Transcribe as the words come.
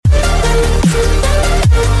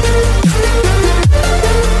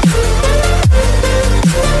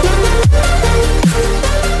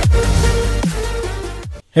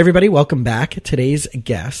Hey everybody, welcome back. Today's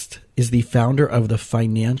guest is the founder of the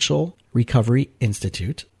Financial Recovery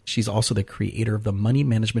Institute. She's also the creator of the money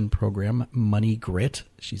management program, Money Grit.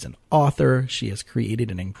 She's an author. She has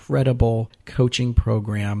created an incredible coaching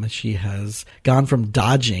program. She has gone from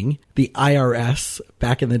dodging the IRS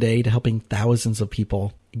back in the day to helping thousands of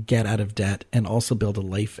people get out of debt and also build a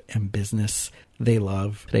life and business they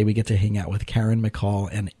love. Today we get to hang out with Karen McCall.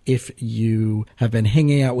 And if you have been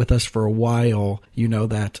hanging out with us for a while, you know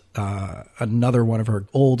that another one of her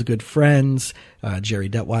old good friends, Jerry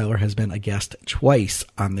Detweiler, has been a guest twice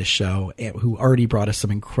on this show, who already brought us some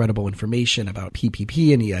incredible information about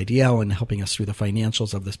PPP and EIDL and helping us through the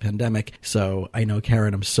financials of this pandemic. So I know,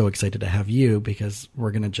 Karen, I'm so excited to have you because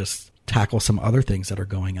we're going to just tackle some other things that are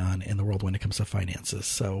going on in the world when it comes to finances.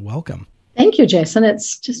 So welcome. Thank you, Jason.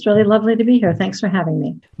 It's just really lovely to be here. Thanks for having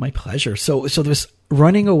me. My pleasure. So this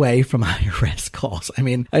running away from IRS calls. I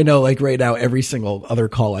mean, I know like right now, every single other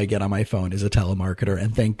call I get on my phone is a telemarketer.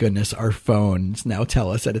 And thank goodness our phones now tell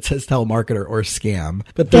us that it says telemarketer or scam.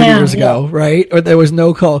 But 30 years ago, right? Or there was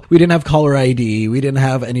no call. We didn't have caller ID. We didn't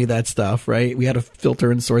have any of that stuff, right? We had to filter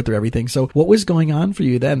and sort through everything. So what was going on for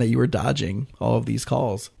you then that you were dodging all of these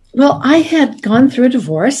calls? Well, I had gone through a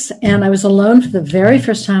divorce and I was alone for the very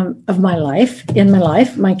first time of my life.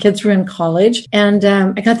 My kids were in college and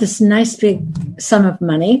I got this nice big sum of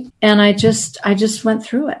money and I just went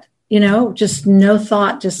through it, just no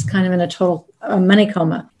thought, just kind of in a total money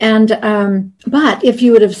coma. And, but if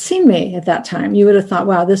you would have seen me at that time, you would have thought,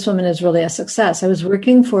 wow, this woman is really a success. I was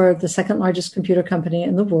working for the second largest computer company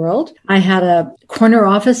in the world. I had a corner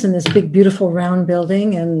office in this big, beautiful round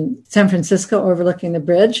building in San Francisco overlooking the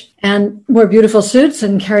bridge and wore beautiful suits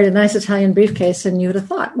and carried a nice Italian briefcase. And you would have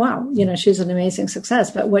thought, wow, she's an amazing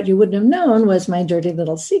success. But what you wouldn't have known was my dirty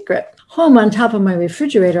little secret. Home on top of my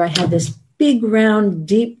refrigerator, I had this big, round,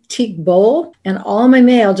 deep teak bowl, and all my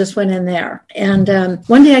mail just went in there. And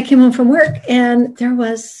one day I came home from work, and there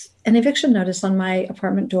was an eviction notice on my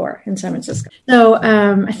apartment door in San Francisco. So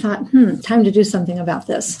I thought, time to do something about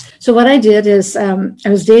this. So what I did is I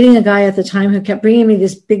was dating a guy at the time who kept bringing me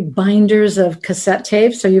these big binders of cassette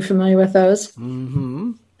tapes. Are you familiar with those?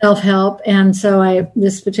 Mm-hmm. Self-help. And so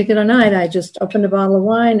this particular night, I just opened a bottle of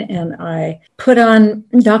wine and I put on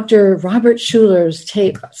Dr. Robert Schuller's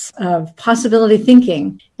tapes of possibility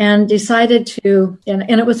thinking and decided to, and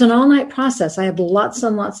it was an all-night process. I had lots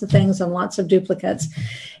and lots of things and lots of duplicates.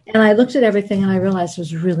 And I looked at everything and I realized I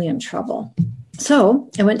was really in trouble. So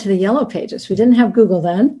I went to the Yellow Pages. We didn't have Google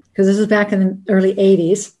then because this was back in the early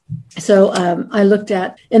 80s. So I looked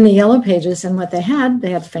in the Yellow Pages and what they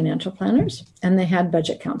had financial planners and they had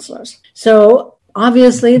budget counselors. So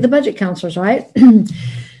obviously the budget counselors, right?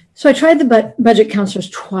 So I tried the budget counselors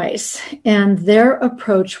twice and their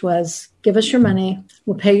approach was give us your money,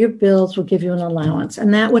 we'll pay your bills, we'll give you an allowance.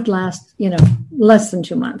 And that would last, less than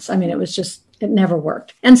 2 months. I mean, it never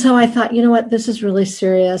worked. And so I thought, you know what, this is really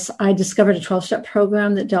serious. I discovered a 12-step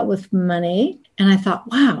program that dealt with money. And I thought,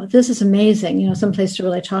 wow, this is amazing, some place to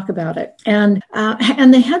really talk about it. And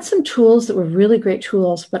they had some tools that were really great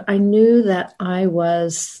tools, but I knew that I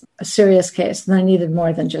was a serious case and I needed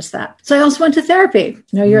more than just that. So I also went to therapy.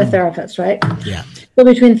 You're a therapist, right? Yeah. So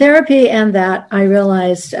between therapy and that, I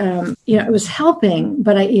realized, it was helping,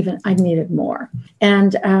 but I needed more.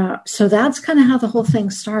 And so that's kind of how the whole thing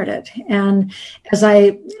started. And as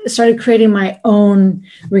I started creating my own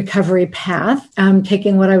recovery path,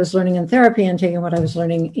 taking what I was learning in therapy and taking what I was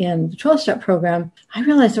learning in the 12-step program, I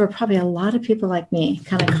realized there were probably a lot of people like me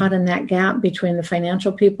kind of caught in that gap between the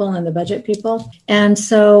financial people and the budget people. And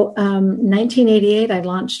so 1988, I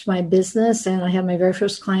launched my business and I had my very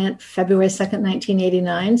first client February 2nd,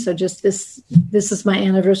 1989. So just this is my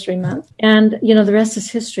anniversary month. And, the rest is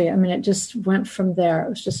history. I mean, it just went from there. It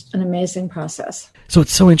was just an amazing process. So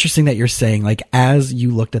it's so interesting that you're saying, like, as you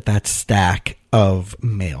looked at that stack of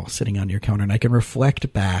mail sitting on your counter, and I can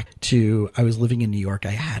reflect back to, I was living in New York.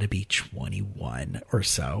 I had to be 21 or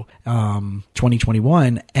so,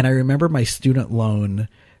 2021. And I remember my student loan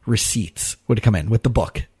receipts would come in with the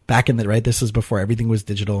book. Back in right? This is before everything was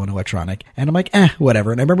digital and electronic. And I'm like,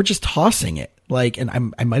 whatever. And I remember just tossing it.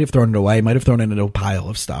 And I might have thrown it away. I might have thrown it into a pile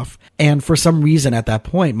of stuff. And for some reason at that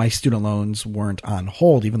point, my student loans weren't on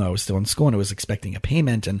hold, even though I was still in school and I was expecting a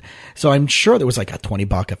payment. And so I'm sure there was like a $20,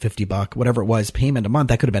 a $50, whatever it was, payment a month.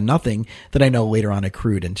 That could have been nothing that I know later on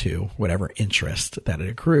accrued into whatever interest that it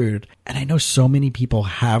accrued. And I know so many people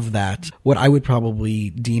have that, what I would probably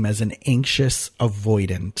deem as an anxious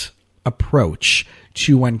avoidant approach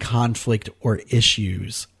to when conflict or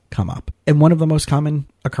issues come up. And one of the most common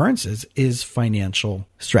occurrences is financial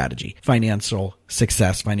strategy, financial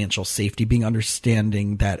success, financial safety, being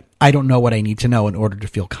understanding that I don't know what I need to know in order to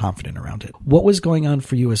feel confident around it. What was going on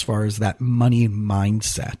for you as far as that money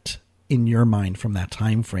mindset in your mind from that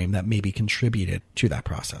time frame that maybe contributed to that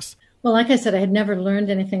process? Well, like I said, I had never learned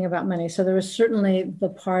anything about money. So there was certainly the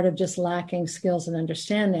part of just lacking skills and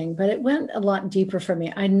understanding, but it went a lot deeper for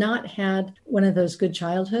me. I'd not had one of those good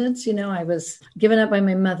childhoods. I was given up by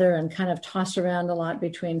my mother and kind of tossed around a lot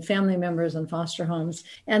between family members and foster homes.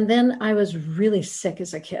 And then I was really sick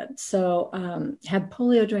as a kid. So had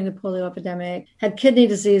polio during the polio epidemic, had kidney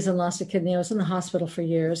disease and lost a kidney. I was in the hospital for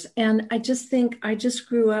years. And I just think I just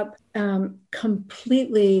grew up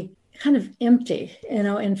completely kind of empty,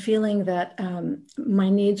 and feeling that my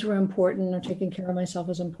needs were important or taking care of myself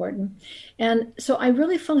was important. And so I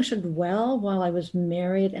really functioned well while I was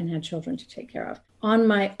married and had children to take care of. On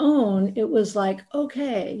my own, it was like,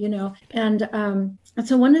 okay, and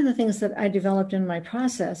so one of the things that I developed in my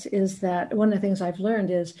process is that one of the things I've learned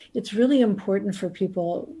is it's really important for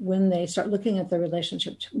people when they start looking at their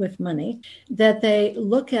relationship with money, that they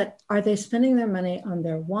look at, are they spending their money on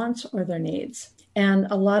their wants or their needs? And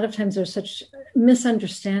a lot of times there's such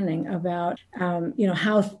misunderstanding about,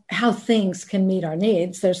 how things can meet our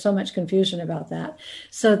needs. There's so much confusion about that.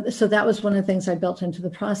 So that was one of the things I built into the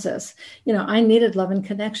process. I needed love and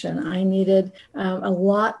connection. I needed a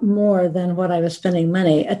lot more than what I was spending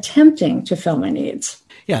money attempting to fill my needs.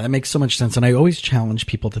 Yeah, that makes so much sense. And I always challenge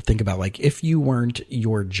people to think about, like, if you weren't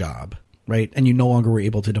your job, right? And you no longer were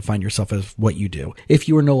able to define yourself as what you do. If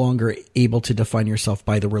you were no longer able to define yourself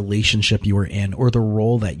by the relationship you were in or the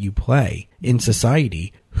role that you play in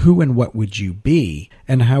society, who and what would you be?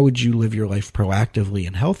 And how would you live your life proactively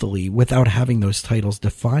and healthily without having those titles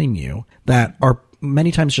define you that are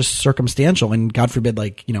many times just circumstantial, and God forbid,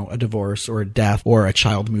 like, a divorce or a death or a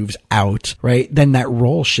child moves out, right? Then that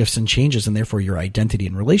role shifts and changes, and therefore your identity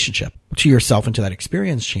and relationship to yourself and to that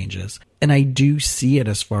experience changes. And I do see it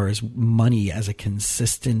as far as money as a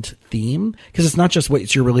consistent theme, because it's not just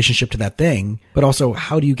what's your relationship to that thing, but also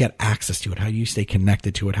how do you get access to it? How do you stay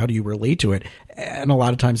connected to it? How do you relate to it? And a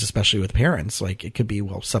lot of times, especially with parents, like, it could be,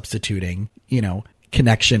 substituting,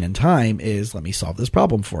 connection and time is, let me solve this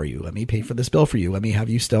problem for you. Let me pay for this bill for you. Let me have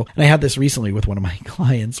you still. And I had this recently with one of my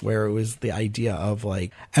clients where it was the idea of,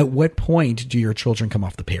 like, at what point do your children come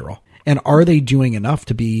off the payroll? And are they doing enough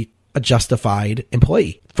to be a justified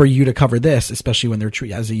employee for you to cover this, especially when they're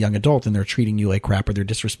as a young adult and they're treating you like crap or they're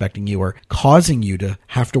disrespecting you or causing you to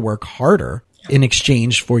have to work harder in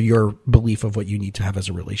exchange for your belief of what you need to have as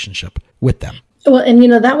a relationship with them. Well, and,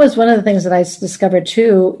 that was one of the things that I discovered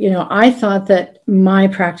too. I thought that my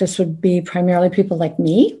practice would be primarily people like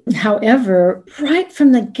me. However, right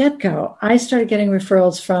from the get-go, I started getting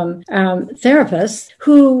referrals from therapists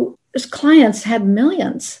whose clients had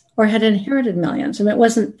millions or had inherited millions. And it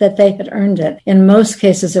wasn't that they had earned it. In most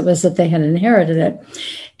cases, it was that they had inherited it.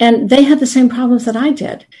 And they had the same problems that I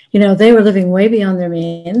did. They were living way beyond their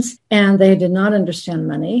means, and they did not understand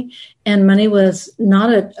money. And money was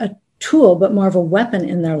not a tool, but more of a weapon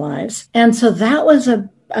in their lives. And so that was a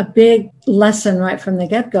big lesson right from the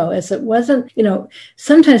get-go, is it wasn't,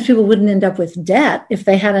 sometimes people wouldn't end up with debt if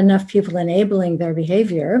they had enough people enabling their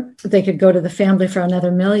behavior. They could go to the family for another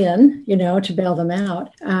million, to bail them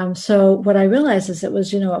out. So what I realized is it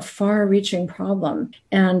was, a far-reaching problem,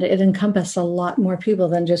 and it encompassed a lot more people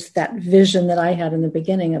than just that vision that I had in the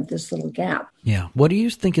beginning of this little gap. Yeah. What do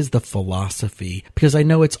you think is the philosophy? Because I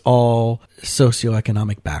know it's all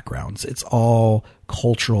socioeconomic backgrounds. It's all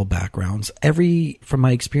cultural backgrounds. From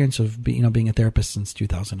my experience of being a therapist since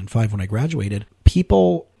 2005 when I graduated,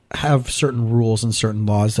 people have certain rules and certain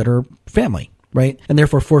laws that are family, right? And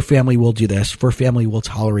therefore, for family, we'll do this. For family, we'll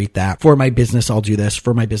tolerate that. For my business, I'll do this.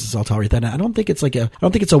 For my business, I'll tolerate that. And I don't think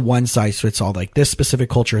it's a one size fits all. Like, this specific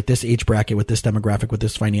culture at this age bracket with this demographic with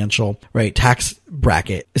this financial, right, tax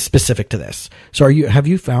bracket is specific to this. So have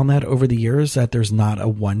you found that over the years that there's not a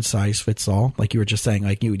one size fits all? Like you were just saying,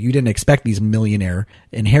 like you didn't expect these millionaire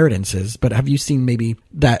inheritances, but have you seen maybe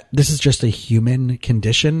that this is just a human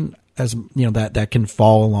condition, as that can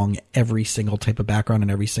fall along every single type of background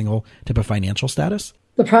and every single type of financial status?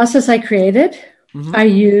 The process I created, I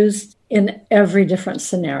used in every different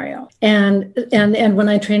scenario. And when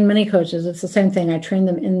I train many coaches, it's the same thing. I train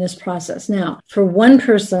them in this process. Now, for one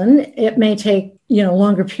person, it may take,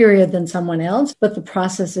 longer period than someone else, but the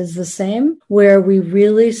process is the same, where we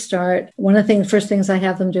really start. One of the first things I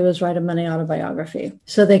have them do is write a money autobiography,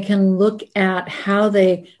 so they can look at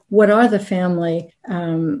what are the family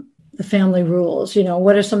rules,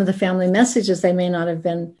 what are some of the family messages? They may not have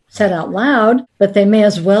been said out loud, but they may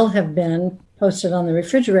as well have been posted on the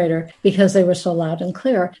refrigerator because they were so loud and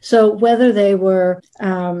clear. So whether they were,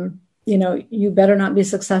 you better not be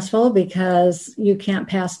successful because you can't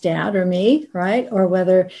pass dad or me, right? Or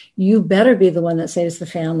whether you better be the one that saves the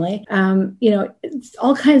family. It's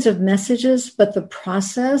all kinds of messages, but the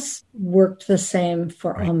process worked the same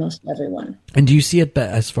for almost everyone. And do you see it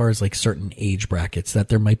as far as like certain age brackets that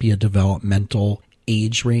there might be a developmental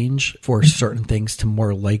age range for certain things to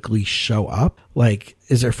more likely show up? Like,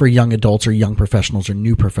 is there for young adults or young professionals or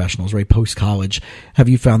new professionals, right? Post-college, have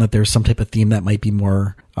you found that there's some type of theme that might be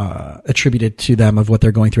more attributed to them of what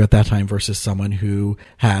they're going through at that time versus someone who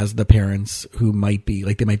has the parents who might be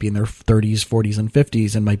like, they might be in their 30s, 40s, and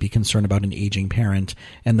 50s and might be concerned about an aging parent,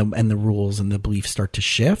 and the rules and the beliefs start to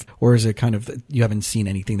shift? Or is it kind of, you haven't seen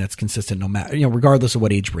anything that's consistent no matter, regardless of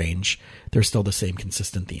what age range, there's still the same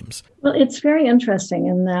consistent themes? Well, it's very interesting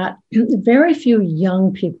in that very few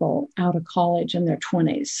young people out of college in their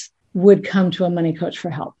 20s would come to a money coach for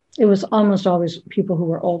help. It was almost always people who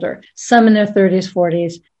were older, some in their 30s,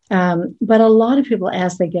 40s, but a lot of people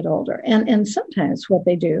as they get older. And sometimes what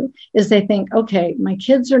they do is they think, okay, my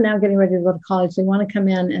kids are now getting ready to go to college. They want to come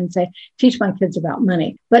in and say, teach my kids about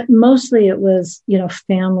money. But mostly it was,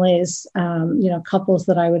 families, couples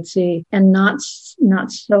that I would see, and not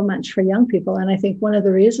so much for young people. And I think one of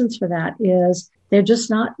the reasons for that is they're just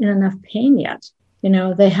not in enough pain yet.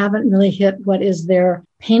 They haven't really hit what is their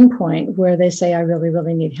pain point where they say, I really,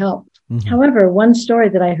 really need help. Mm-hmm. However, one story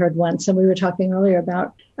that I heard once, and we were talking earlier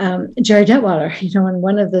about Jerry Detweiler, in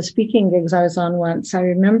one of the speaking gigs I was on once, I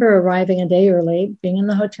remember arriving a day early, being in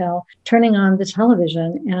the hotel, turning on the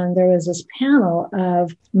television, and there was this panel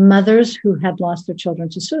of mothers who had lost their children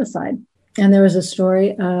to suicide. And there was a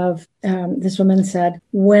story of this woman said,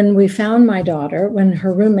 when we found my daughter, when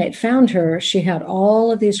her roommate found her, she had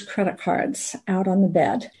all of these credit cards out on the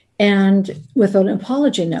bed. And with an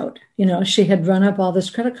apology note, she had run up all this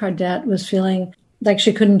credit card debt, was feeling like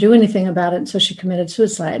she couldn't do anything about it. And so she committed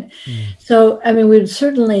suicide. Mm. So, we'd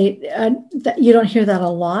certainly, you don't hear that a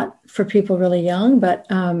lot for people really young, but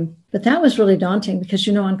that was really daunting because,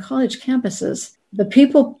 on college campuses, the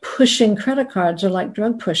people pushing credit cards are like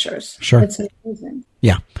drug pushers. Sure. It's amazing.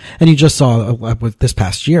 Yeah. And you just saw with this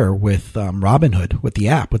past year with Robinhood, with the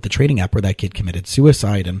app, with the trading app where that kid committed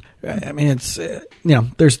suicide. And it's,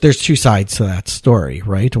 there's two sides to that story,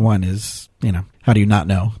 right? One is, how do you not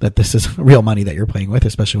know that this is real money that you're playing with,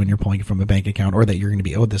 especially when you're pulling it from a bank account or that you're going to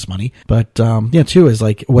be owed this money? But, two is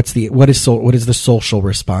like, what is the social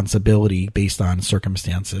responsibility based on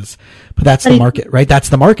circumstances? But that's the market, right? That's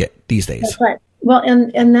the market these days. That's right. Well,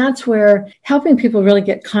 and that's where helping people really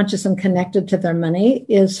get conscious and connected to their money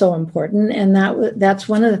is so important. And that's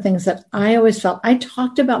one of the things that I always felt. I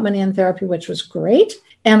talked about money in therapy, which was great.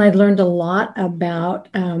 And I learned a lot about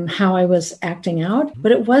how I was acting out.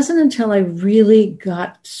 But it wasn't until I really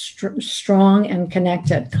got strong and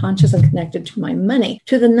connected, conscious and connected to my money,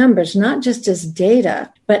 to the numbers, not just as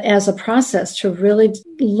data, but as a process to really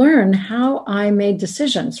learn how I made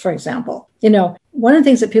decisions, for example. One of the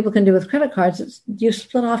things that people can do with credit cards is you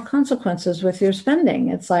split off consequences with your spending.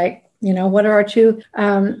 It's like, what are our two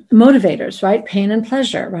motivators, right? Pain and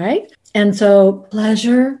pleasure, right? And so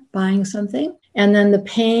pleasure, buying something, and then the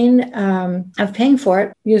pain of paying for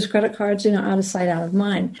it, use credit cards, out of sight, out of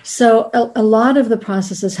mind. So a lot of the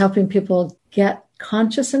process is helping people get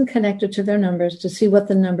conscious and connected to their numbers to see what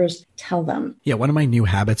the numbers tell them. Yeah, one of my new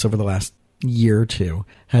habits over the last year or two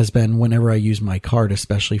has been whenever I use my card,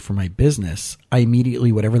 especially for my business, I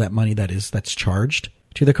immediately, whatever that money that's charged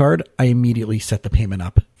to the card, I immediately set the payment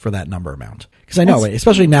up for that number amount. Because I know,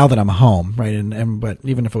 especially now that I'm home, right? But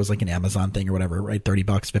even if it was like an Amazon thing or whatever, right? $30,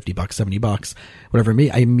 $50, $70, whatever it may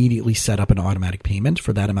be, I immediately set up an automatic payment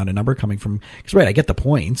for that amount of number coming from, because I get the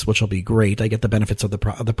points, which will be great. I get the benefits of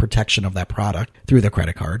the protection of that product through the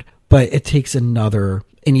credit card. But it takes another,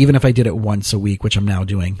 and even if I did it once a week, which I'm now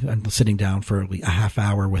doing, I'm sitting down for a half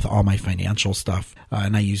hour with all my financial stuff,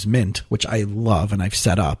 and I use Mint, which I love and I've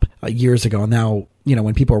set up years ago. Now,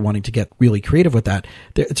 when people are wanting to get really creative with that,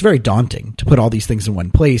 it's very daunting to put all these things in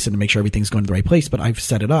one place and to make sure everything's going to the right place. But I've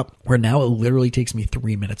set it up where now it literally takes me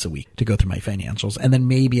 3 minutes a week to go through my financials, and then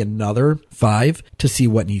maybe another 5 to see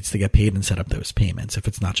what needs to get paid and set up those payments if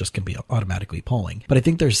it's not just going to be automatically pulling. But I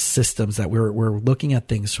think there's systems that we're looking at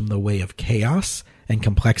things from the way of chaos and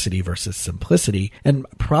complexity versus simplicity. And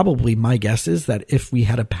probably my guess is that if we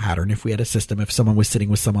had a pattern, if we had a system, if someone was sitting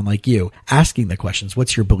with someone like you, asking the questions,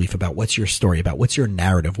 what's your belief about, what's your story about, what's your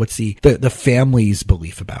narrative, what's the family's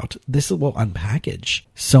belief about, this will unpackage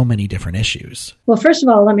so many different issues. Well, first of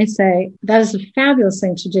all, let me say that is a fabulous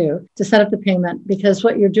thing to do, to set up the payment, because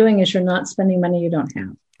what you're doing is you're not spending money you don't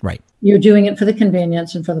have. Right. You're doing it for the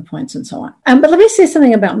convenience and for the points and so on. But let me say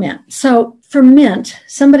something about Mint. So for Mint,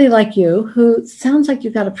 somebody like you who sounds like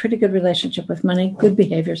you've got a pretty good relationship with money, good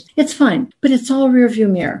behaviors, it's fine, but it's all rear view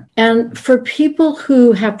mirror. And for people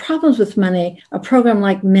who have problems with money, a program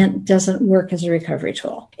like Mint doesn't work as a recovery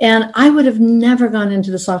tool. And I would have never gone into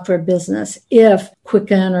the software business if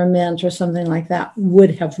Quicken or Mint or something like that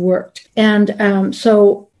would have worked. And do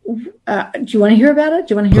you want to hear about it?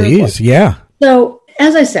 Do you want to hear? Please, yeah. So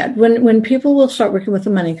as I said, when people will start working with a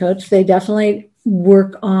money coach, they definitely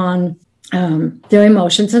work on their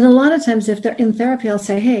emotions. And a lot of times if they're in therapy, I'll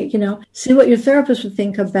say, hey, see what your therapist would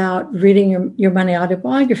think about reading your money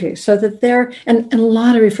autobiography, so that and a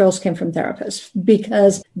lot of referrals came from therapists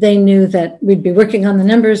because they knew that we'd be working on the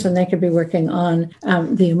numbers and they could be working on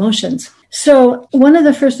the emotions. So one of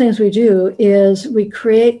the first things we do is we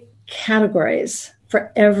create categories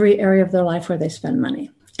for every area of their life where they spend money,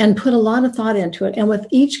 and put a lot of thought into it. And with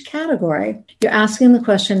each category, you're asking the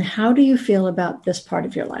question, how do you feel about this part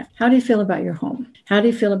of your life? How do you feel about your home? How do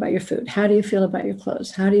you feel about your food? How do you feel about your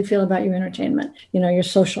clothes? How do you feel about your entertainment, your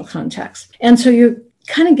social context? And so you're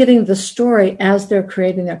kind of getting the story as they're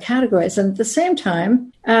creating their categories. And at the same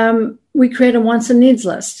time, we create a wants and needs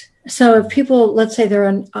list. So if people, let's say they're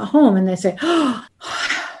in a home and they say,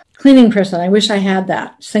 cleaning person, I wish I had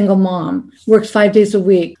that. Single mom, works 5 days a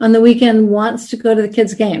week. On the weekend, wants to go to the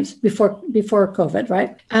kids' games before COVID,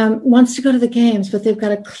 right? Wants to go to the games, but they've got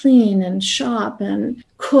to clean and shop and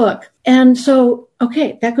cook. And so,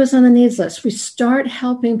 okay, that goes on the needs list. We start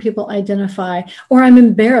helping people identify, or I'm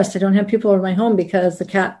embarrassed I don't have people over my home because the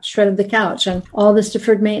cat shredded the couch and all this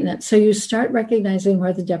deferred maintenance. So you start recognizing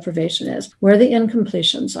where the deprivation is, where the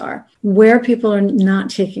incompletions are, where people are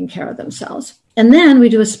not taking care of themselves. And then we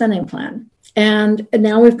do a spending plan. And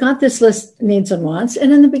now we've got this list, needs and wants.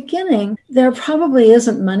 And in the beginning, there probably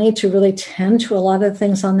isn't money to really tend to a lot of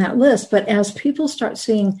things on that list. But as people start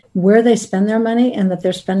seeing where they spend their money and that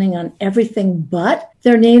they're spending on everything but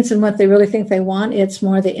their needs and what they really think they want, it's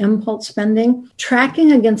more the impulse spending,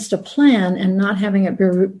 tracking against a plan and not having it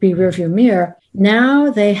be rearview mirror. Now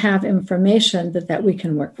they have information that we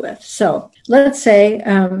can work with. So let's say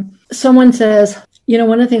someone says,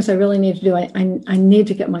 one of the things I really need to do, I need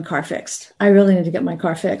to get my car fixed. I really need to get my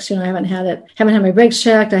car fixed. I haven't had my brakes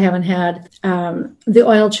checked. I haven't had the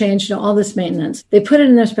oil changed, all this maintenance. They put it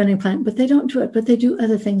in their spending plan, but they don't do it, but they do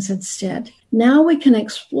other things instead. Now we can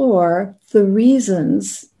explore the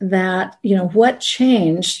reasons that, what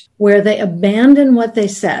changed where they abandoned what they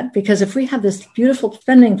said. Because if we have this beautiful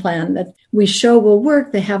spending plan that we show will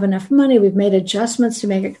work, they have enough money, we've made adjustments to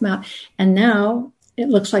make it come out, and now it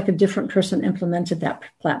looks like a different person implemented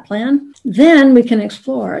that plan. Then we can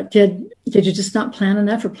explore, did you just not plan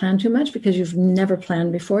enough or plan too much because you've never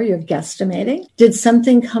planned before? You're guesstimating. Did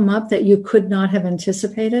something come up that you could not have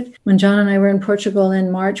anticipated? When John and I were in Portugal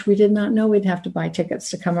in March, we did not know we'd have to buy tickets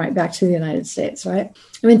to come right back to the United States, right?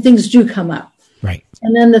 Things do come up. Right.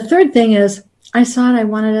 And then the third thing is, I saw it, I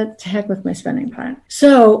wanted it, to heck with my spending plan.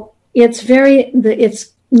 So it's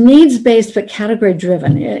needs-based, but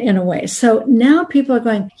category-driven in a way. So now people are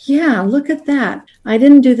going, yeah, look at that. I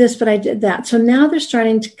didn't do this, but I did that. So now they're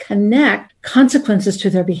starting to connect consequences to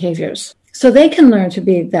their behaviors. So they can learn to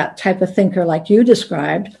be that type of thinker like you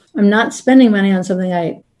described. I'm not spending money on something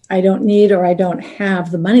I don't need or I don't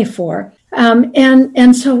have the money for.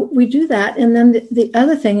 And so we do that. And then the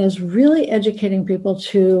other thing is really educating people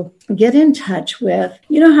to get in touch with,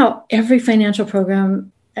 how every financial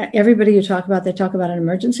program, everybody you talk about, they talk about an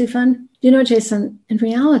emergency fund. Jason, in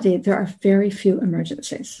reality, there are very few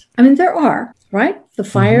emergencies. There are, right? The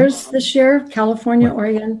fires this year, California, right.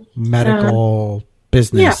 Oregon. Medical,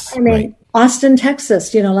 business. Yeah, right. Austin,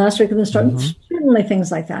 Texas, last week in the storm, certainly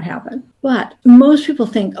things like that happen. But most people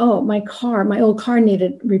think, oh, my old car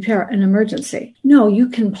needed repair, an emergency. No, you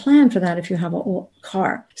can plan for that if you have an old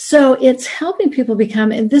car. So it's helping people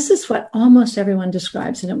become, and this is what almost everyone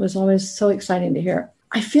describes, and it was always so exciting to hear.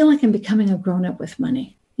 I feel like I'm becoming a grown-up with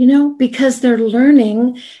money, because they're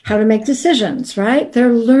learning how to make decisions, right?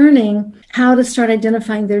 They're learning how to start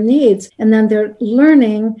identifying their needs. And then they're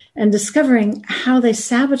learning and discovering how they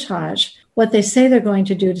sabotage what they say they're going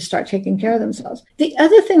to do to start taking care of themselves. The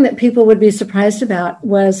other thing that people would be surprised about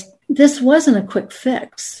was this wasn't a quick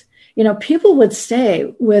fix. People would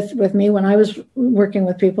stay with me when I was working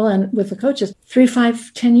with people and with the coaches 3,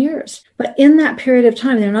 5, 10 years. But in that period of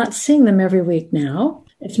time, they're not seeing them every week now.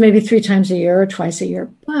 It's maybe 3 times a year or twice a year.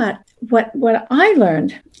 But what I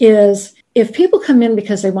learned is if people come in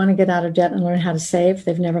because they want to get out of debt and learn how to save,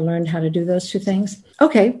 they've never learned how to do those two things.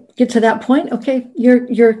 Okay, get to that point. Okay,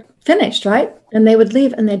 you're finished, right? and they would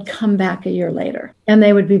leave and they'd come back a year later and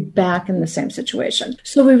they would be back in the same situation.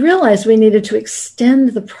 So we realized we needed to extend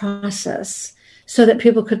the process so that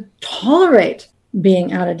people could tolerate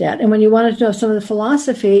being out of debt. And when you wanted to know some of the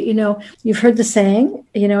philosophy, you've heard the saying,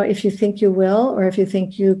 if you think you will, or if you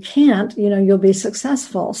think you can't, you'll be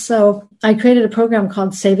successful. So I created a program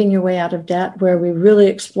called Saving Your Way Out of Debt, where we really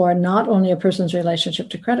explore not only a person's relationship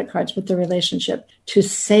to credit cards, but the relationship to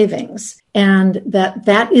savings. And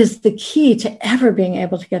that is the key to ever being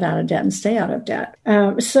able to get out of debt and stay out of debt.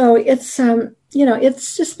 So it's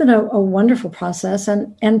just been a wonderful process,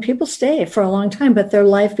 and people stay for a long time, but their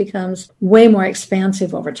life becomes way more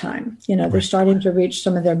expansive over time. They're starting to reach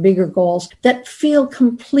some of their bigger goals that feel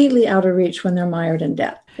completely out of reach when they're mired in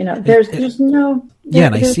debt. There's no...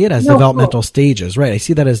 and I see it as developmental stages, right? I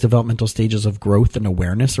see that as developmental stages of growth and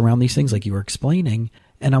awareness around these things, like you were explaining.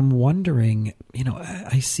 And I'm wondering,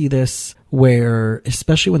 I see this where,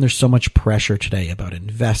 especially when there's so much pressure today about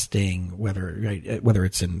investing, whether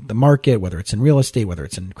it's in the market, whether it's in real estate, whether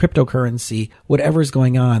it's in cryptocurrency, whatever's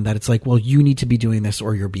going on, that it's like, well, you need to be doing this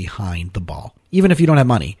or you're behind the ball. Even if you don't have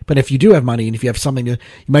money. But if you do have money and if you have something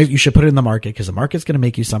you should put it in the market because the market's going to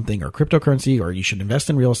make you something, or cryptocurrency, or you should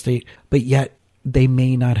invest in real estate. But yet they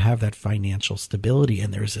may not have that financial stability.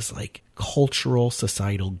 And there's this like cultural,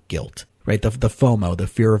 societal guilt. Right. The FOMO, the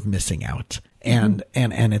fear of missing out. And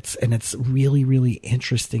it's really, really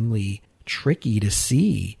interestingly tricky to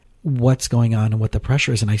see what's going on and what the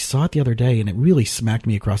pressure is. And I saw it the other day and it really smacked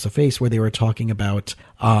me across the face where they were talking about,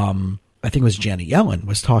 I think it was Janet Yellen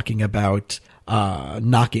was talking about,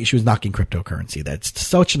 she was knocking cryptocurrency. That's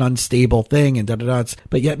such an unstable thing and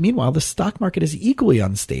but yet meanwhile, the stock market is equally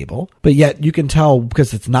unstable, but yet you can tell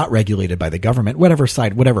because it's not regulated by the government, whatever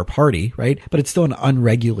side, whatever party, right? But it's still an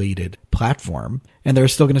unregulated platform. And they're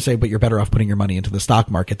still going to say, but you're better off putting your money into the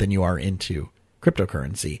stock market than you are into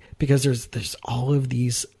cryptocurrency, because there's all of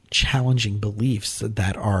these challenging beliefs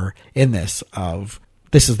that are in this of,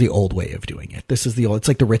 this is the old way of doing it. It's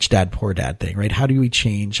like the rich dad, poor dad thing, right? How do we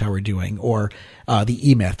change how we're doing? Or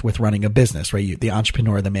the E-Myth with running a business, right? The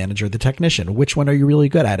entrepreneur, the manager, the technician. Which one are you really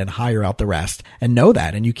good at? And hire out the rest and know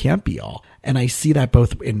that. And you can't be all. And I see that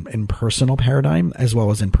both in personal paradigm as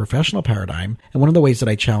well as in professional paradigm. And one of the ways that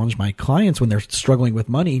I challenge my clients when they're struggling with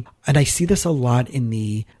money, and I see this a lot in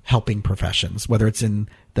the helping professions, whether it's in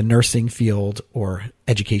the nursing field or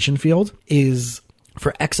education field, is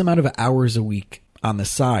for X amount of hours a week on the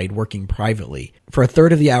side working privately, for a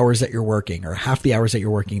third of the hours that you're working or half the hours that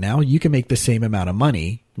you're working now, you can make the same amount of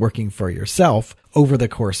money working for yourself over the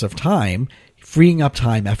course of time, freeing up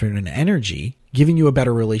time, effort, and energy, giving you a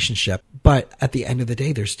better relationship. But at the end of the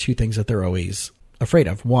day, there's two things that they're always afraid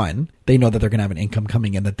of. One, they know that they're going to have an income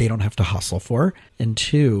coming in that they don't have to hustle for. And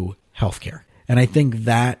two, healthcare. And I think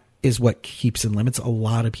that is what keeps and limits a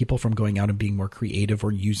lot of people from going out and being more creative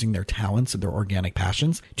or using their talents and their organic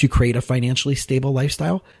passions to create a financially stable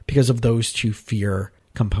lifestyle because of those two fear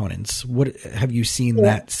components. What have you seen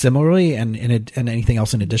that similarly and anything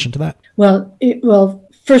else in addition to that? Well,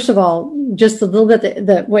 first of all, just a little bit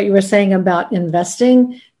that what you were saying about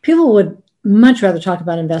investing, people would much rather talk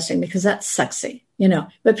about investing because that's sexy,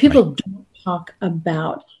 but people don't talk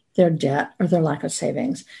about their debt or their lack of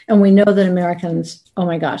savings. And we know that Americans, oh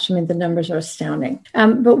my gosh, the numbers are astounding.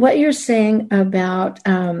 But what you're saying about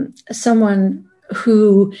someone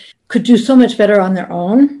who could do so much better on their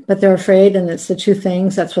own, but they're afraid, and it's the two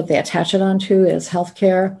things, that's what they attach it onto, is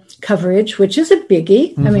healthcare coverage, which is a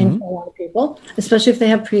biggie, for a lot of people, especially if they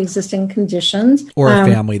have pre-existing conditions. Or a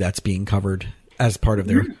family that's being covered as part of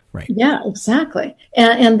their, right. Yeah, exactly.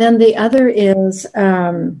 And then the other is...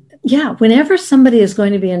 whenever somebody is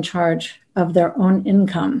going to be in charge of their own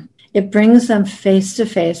income, it brings them face to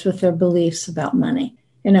face with their beliefs about money.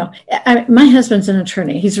 My husband's an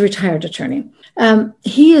attorney. He's a retired attorney.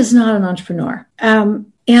 He is not an entrepreneur.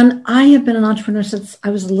 And I have been an entrepreneur since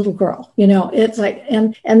I was a little girl. It's like,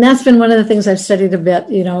 and that's been one of the things I've studied a bit.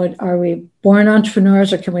 Are we born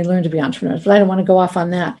entrepreneurs or can we learn to be entrepreneurs? But I don't want to go off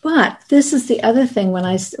on that. But this is the other thing when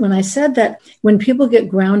I said that when people get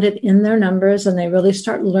grounded in their numbers and they really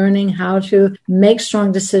start learning how to make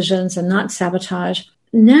strong decisions and not sabotage,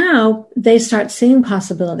 now they start seeing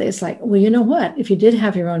possibilities like, well, you know what? If you did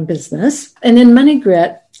have your own business, and in Money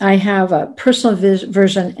Grit, I have a personal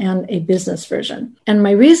version and a business version. And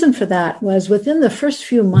my reason for that was within the first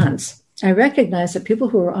few months, I recognized that people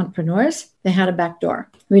who were entrepreneurs, they had a back door.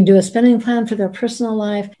 We'd do a spending plan for their personal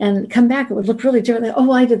life and come back. It would look really different.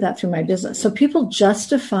 Oh, I did that through my business. So people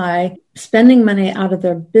justify spending money out of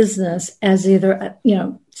their business as either,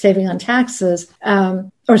 saving on taxes,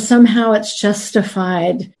 or somehow it's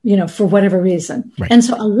justified, for whatever reason. Right. And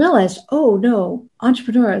so I realized, oh no,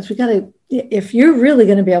 entrepreneurs, we got to if you're really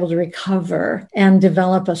going to be able to recover and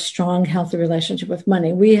develop a strong, healthy relationship with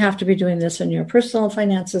money, we have to be doing this in your personal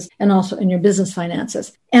finances and also in your business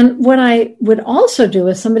finances. And what I would also do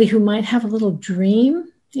is somebody who might have a little dream,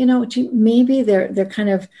 maybe they're kind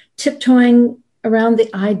of tiptoeing around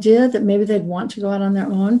the idea that maybe they'd want to go out on their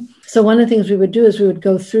own. So one of the things we would do is we would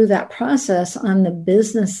go through that process on the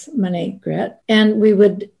business money grit, and we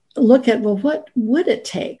would look at, well, what would it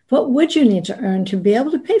take? What would you need to earn to be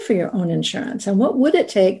able to pay for your own insurance? And what would it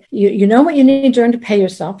take? You know what you need to earn to pay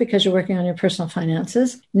yourself because you're working on your personal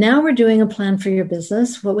finances. Now we're doing a plan for your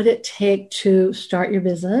business. What would it take to start your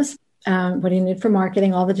business? What do you need for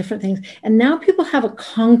marketing? All the different things. And now people have a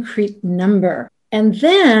concrete number. And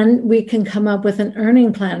then we can come up with an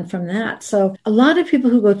earning plan from that. So a lot of people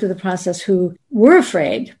who go through the process who were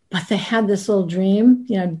afraid, but they had this little dream,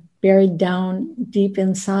 buried down deep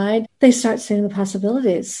inside, they start seeing the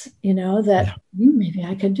possibilities, that maybe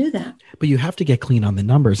I could do that. But you have to get clean on the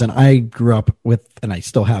numbers. And I grew up with, and I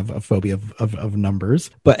still have a phobia of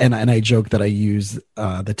numbers, and I joke that I use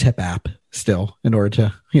the tip app still in order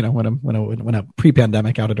to, when I'm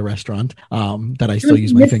pre-pandemic out at a restaurant, that I still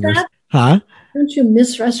use my fingers. That? Huh? Don't you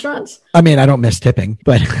miss restaurants? I mean, I don't miss tipping,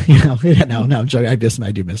 but no, I'm joking.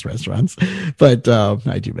 I do miss restaurants, but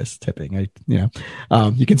I do miss tipping.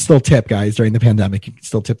 You can still tip, guys, during the pandemic. You can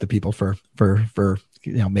still tip the people for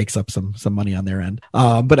makes up some money on their end.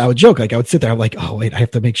 But I would joke, I would sit there, I'm like, oh wait, I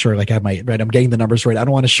have to make sure I have I'm getting the numbers right. I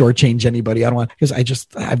don't want to shortchange anybody. Because I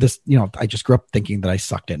have this, I just grew up thinking that I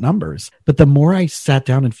sucked at numbers. But the more I sat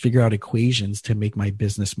down and figure out equations to make my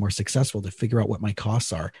business more successful, to figure out what my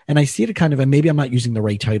costs are. And I see it kind of, and maybe I'm not using the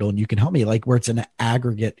right title and you can help me, like where it's an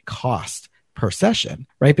aggregate cost per session,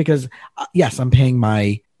 right? Because yes, I'm paying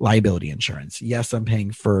my liability insurance. Yes, I'm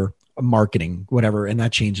paying for marketing, whatever, and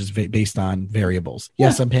that changes based on variables.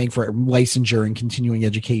 Yes, I'm paying for licensure and continuing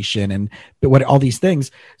education and all these things.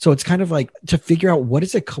 So it's kind of like to figure out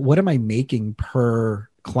what am I making per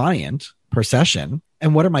client per session,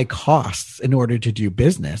 and what are my costs in order to do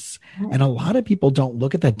business? And a lot of people don't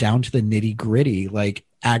look at that down to the nitty gritty, like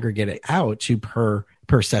aggregate it out to per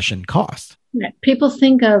session cost. People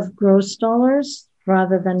think of gross dollars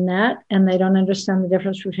rather than net, and they don't understand the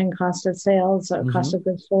difference between cost of sales or cost of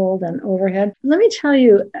goods sold and overhead. Let me tell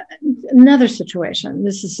you another situation.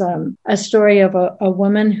 This is a story of a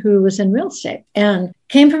woman who was in real estate and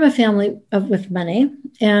came from a family with money.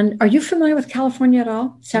 And are you familiar with California at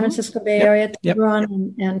all? San Francisco Bay Area,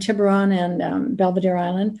 Tiburon and Belvedere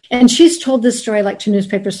Island. And she's told this story like to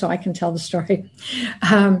newspapers, so I can tell the story.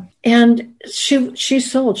 And she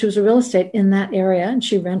sold. She was a real estate in that area, and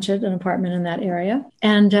she rented an apartment in that area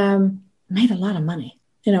and made a lot of money.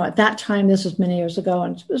 At that time, this was many years ago,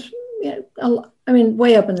 and it was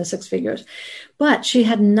way up in the six figures. But she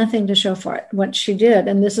had nothing to show for it. What she did,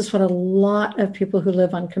 and this is what a lot of people who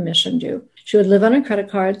live on commission do, she would live on her credit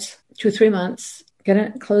cards 2 or 3 months,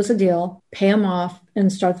 close a deal, pay them off,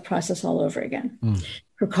 and start the process all over again.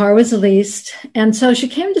 Her car was leased. And so she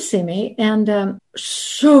came to see me and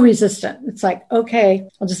so resistant. It's like, okay,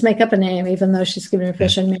 I'll just make up a name, even though she's giving me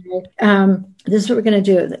fish and married. This is what we're going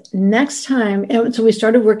to do. Next time, and so we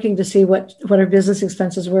started working to see what her business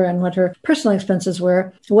expenses were and what her personal expenses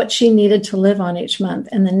were, what she needed to live on each month.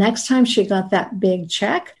 And the next time she got that big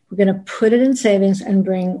check, we're going to put it in savings and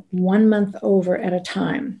bring 1 month over at a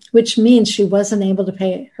time, which means she wasn't able to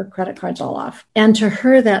pay her credit cards all off. And to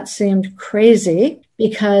her, that seemed crazy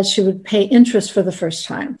because she would pay interest for the first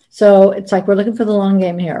time. So it's like, we're looking for the long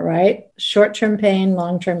game here, right? Short-term pain,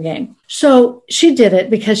 long-term gain. So she did it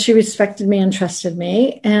because she respected me and trusted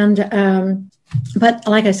me. And, but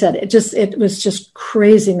like I said, it was just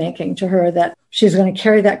crazy making to her that she's going to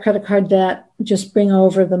carry that credit card debt, just bring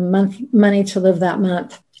over the money to live that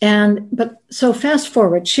month. But so fast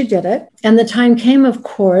forward, she did it. And the time came, of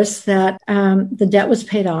course, that the debt was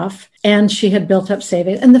paid off and she had built up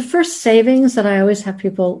savings. And the first savings that I always have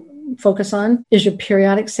people focus on is your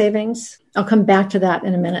periodic savings. I'll come back to that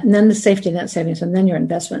in a minute. And then the safety net savings and then your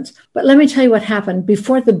investments. But let me tell you what happened.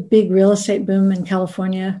 Before the big real estate boom in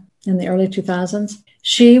California in the early 2000s,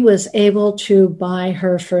 she was able to buy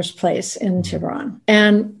her first place in Tiburon.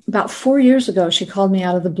 And about 4 years ago, she called me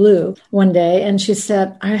out of the blue one day and she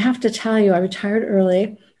said, I have to tell you, I retired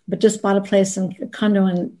early, but just bought a condo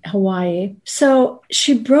in Hawaii. So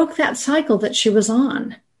she broke that cycle that she was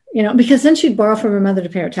on, because then she'd borrow from her mother to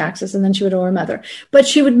pay her taxes and then she would owe her mother. But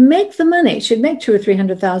she would make the money. She'd make $200,000 or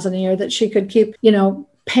 $300,000 a year that she could keep,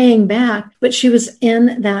 paying back, but she was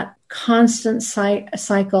in that constant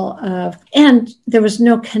cycle of, and there was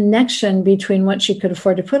no connection between what she could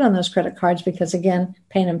afford to put on those credit cards because, again,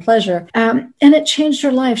 pain and pleasure. And it changed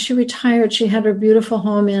her life. She retired. She had her beautiful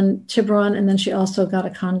home in Tiburon, and then she also got a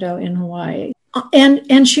condo in Hawaii.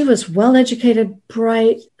 And she was well-educated,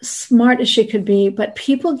 bright, smart as she could be, but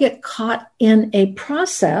people get caught in a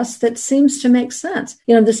process that seems to make sense.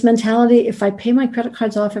 This mentality, if I pay my credit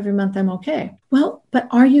cards off every month, I'm okay. Well, but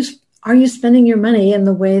are you spending your money in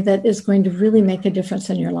the way that is going to really make a difference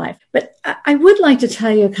in your life? But I would like to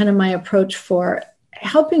tell you kind of my approach for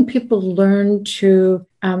helping people learn to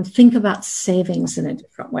think about savings in a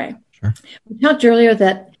different way. Sure. We talked earlier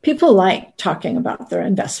that people like talking about their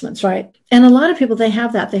investments, right? And a lot of people, they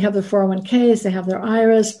have that. They have their 401ks, they have their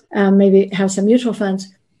IRAs, maybe have some mutual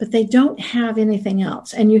funds, but they don't have anything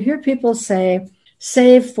else. And you hear people say,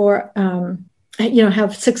 save for,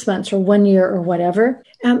 have 6 months or 1 year or whatever.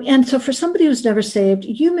 And so for somebody who's never saved,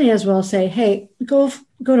 you may as well say, hey, go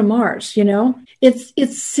to Mars, It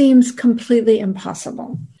seems completely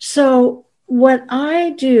impossible. So what I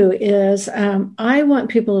do is I want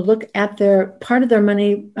people to look at part of their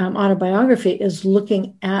money autobiography is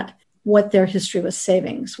looking at what their history with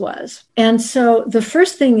savings was. And so the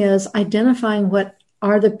first thing is identifying what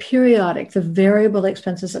are the variable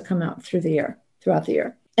expenses that come out throughout the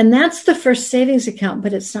year. And that's the first savings account,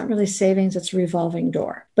 but it's not really savings, it's a revolving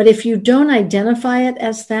door. But if you don't identify it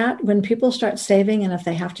as that, when people start saving, and if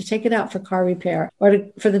they have to take it out for car repair or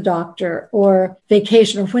for the doctor or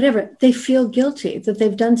vacation or whatever, they feel guilty that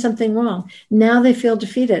they've done something wrong. Now they feel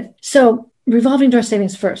defeated. So revolving door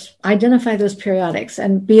savings first, identify those periodics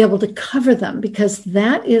and be able to cover them, because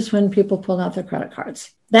that is when people pull out their credit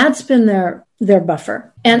cards. That's been their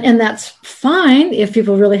buffer. And that's fine if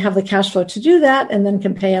people really have the cash flow to do that and then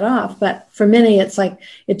can pay it off. But for many, it's like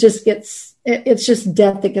it's just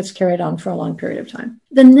debt that gets carried on for a long period of time.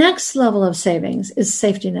 The next level of savings is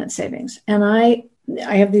safety net savings. And I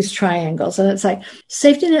have these triangles, and it's like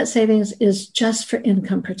safety net savings is just for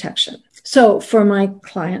income protection. So for my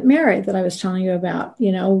client, Mary, that I was telling you about,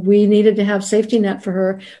 we needed to have safety net for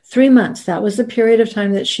her 3 months. That was the period of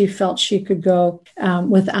time that she felt she could go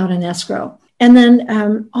without an escrow. And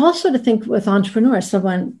then also to think with entrepreneurs,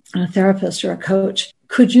 someone, a therapist or a coach,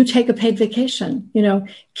 could you take a paid vacation?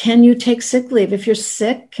 Can you take sick leave? If you're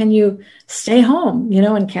sick, can you stay home,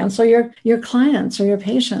 and cancel your clients or your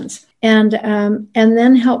patients? And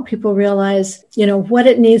then help people realize, what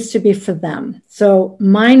it needs to be for them. So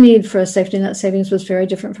my need for a safety net savings was very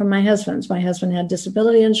different from my husband's. My husband had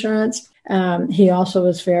disability insurance. He also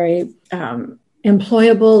was very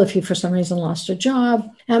employable if he, for some reason, lost a job.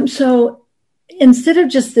 So instead of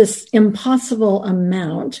just this impossible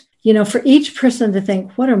amount, for each person to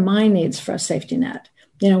think, what are my needs for a safety net?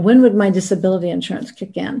 When would my disability insurance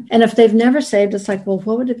kick in? And if they've never saved, it's like, well,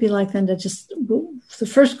 what would it be like then to the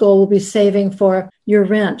first goal will be saving for your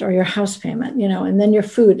rent or your house payment, and then your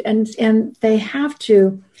food. And they have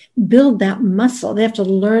to build that muscle. They have to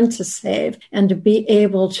learn to save and to be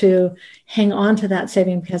able to hang on to that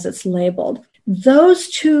saving because it's labeled. Those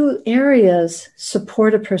two areas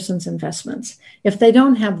support a person's investments. If they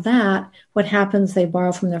don't have that, what happens? They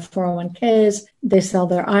borrow from their 401ks, they sell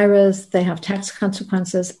their IRAs, they have tax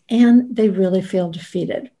consequences, and they really feel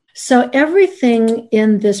defeated. So everything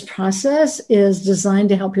in this process is designed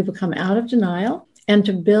to help people come out of denial and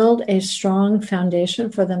to build a strong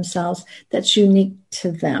foundation for themselves that's unique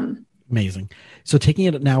to them. Amazing. So taking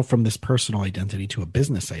it now from this personal identity to a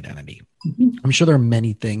business identity, Mm-hmm. I'm sure there are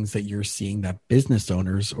many things that you're seeing that business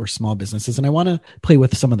owners or small businesses, and I want to play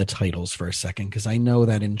with some of the titles for a second, because I know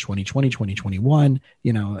that in 2020, 2021,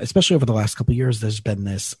 especially over the last couple of years, there's been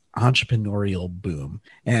this entrepreneurial boom,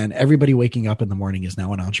 and everybody waking up in the morning is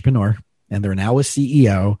now an entrepreneur, and they're now a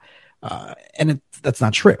CEO. That's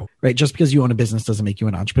not true, right? Just because you own a business doesn't make you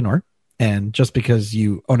an entrepreneur. And just because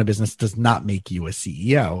you own a business does not make you a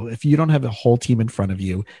CEO. If you don't have a whole team in front of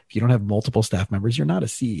you, if you don't have multiple staff members, you're not a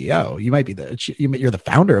CEO. You might be you're the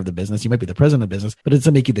founder of the business. You might be the president of the business, but it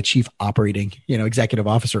doesn't make you the chief operating, executive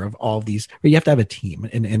officer of all of these. Or you have to have a team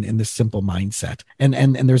in this simple mindset.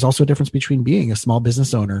 And there's also a difference between being a small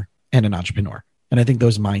business owner and an entrepreneur. And I think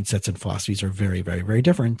those mindsets and philosophies are very, very, very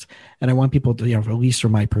different. And I want people to, at least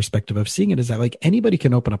from my perspective of seeing it, is that like anybody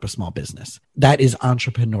can open up a small business. That is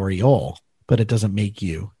entrepreneurial, but it doesn't make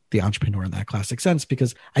you the entrepreneur in that classic sense.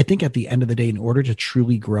 Because I think at the end of the day, in order to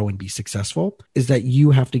truly grow and be successful, is that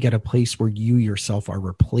you have to get a place where you yourself are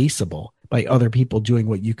replaceable by other people doing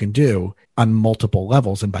what you can do on multiple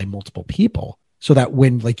levels and by multiple people. so that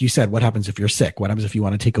when, like you said, what happens if you're sick? What happens if you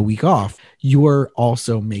want to take a week off? You're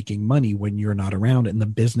also making money when you're not around, and the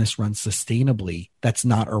business runs sustainably. That's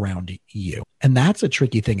not around you. And that's a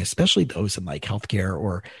tricky thing, especially those in like healthcare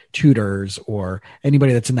or tutors or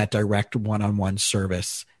anybody that's in that direct one-on-one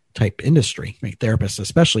service type industry, right? Therapists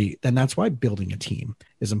especially. And that's why building a team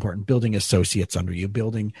is important. Building associates under you,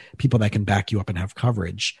 building people that can back you up and have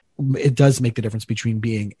coverage. It does make the difference between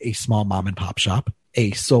being a small mom and pop shop,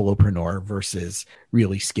 a solopreneur, versus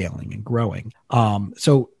really scaling and growing.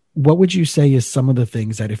 So what would you say is some of the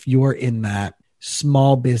things that if you're in that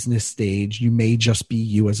small business stage, you may just be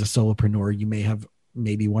you as a solopreneur, you may have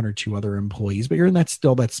maybe one or two other employees, but you're in that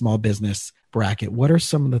small business bracket. What are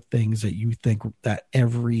some of the things that you think that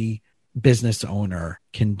every business owner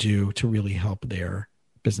can do to really help their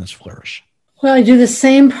business flourish? Well, I do the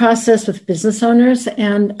same process with business owners.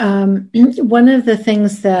 And one of the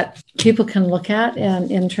things that people can look at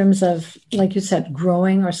in terms of, like you said,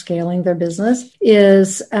 growing or scaling their business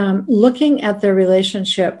is looking at their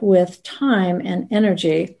relationship with time and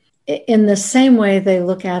energy in the same way they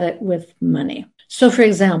look at it with money. So, for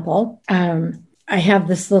example, I have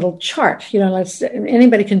this little chart.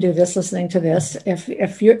 Anybody can do this listening to this.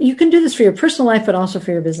 If you can do this for your personal life, but also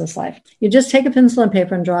for your business life. You just take a pencil and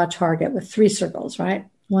paper and draw a target with 3 circles, right?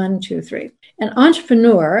 1, 2, 3. An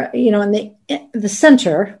entrepreneur, in the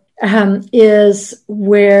center is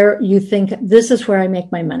where you think, this is where I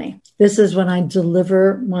make my money. This is when I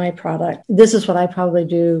deliver my product. This is what I probably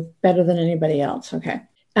do better than anybody else. Okay.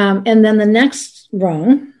 And then the next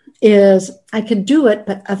rung is I could do it,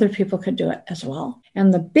 but other people could do it as well.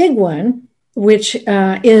 And the big one, which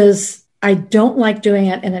is I don't like doing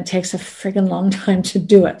it, and it takes a friggin' long time to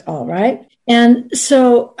do it all, right? And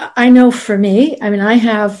so I know for me,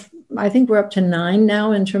 I think we're up to 9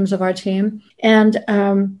 now in terms of our team. And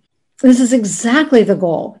this is exactly the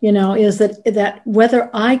goal, is that whether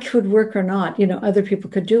I could work or not, other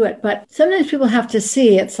people could do it. But sometimes people have to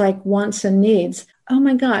see it's like wants and needs. Oh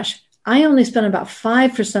my gosh. I only spend about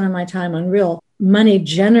 5% of my time on real money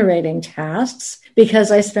generating tasks because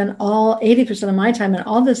I spend all 80% of my time on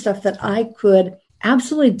all the stuff that I could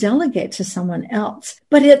absolutely delegate to someone else.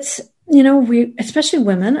 But it's, we, especially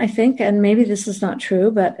women, I think, and maybe this is not true,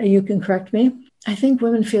 but you can correct me. I think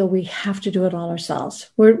women feel we have to do it all ourselves.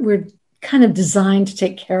 We're kind of designed to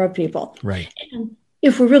take care of people. Right. And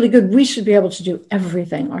if we're really good, we should be able to do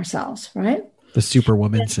everything ourselves, right? The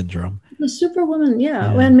superwoman syndrome. The superwoman,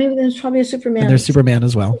 yeah. And maybe there's probably a Superman. And there's Superman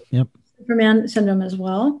as well. Yep. Superman syndrome as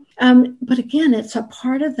well. But again, it's a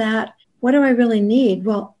part of that. What do I really need?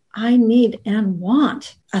 Well, I need and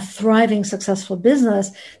want a thriving, successful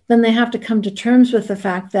business. Then they have to come to terms with the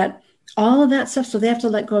fact that all of that stuff, so they have to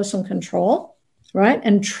let go of some control, right?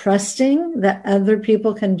 And trusting that other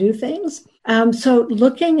people can do things. So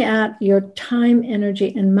looking at your time,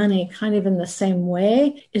 energy, and money kind of in the same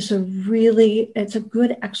way is it's a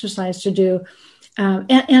good exercise to do.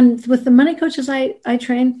 And with the money coaches I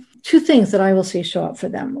train, 2 things that I will see show up for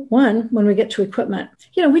them. One, when we get to equipment,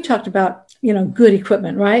 we talked about, good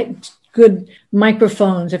equipment, right? Good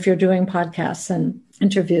microphones if you're doing podcasts and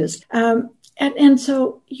interviews. And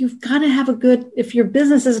so you've got to have if your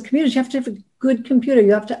business is a computer, you have to have a good computer.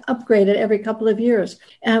 You have to upgrade it every couple of years.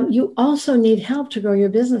 You also need help to grow your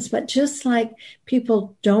business. But just like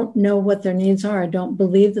people don't know what their needs are, don't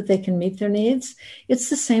believe that they can meet their needs,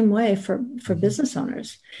 it's the same way for business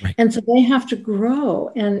owners. Right. And so they have to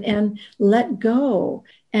grow and let go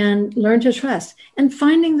and learn to trust, and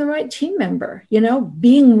finding the right team member,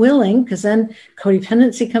 being willing, because then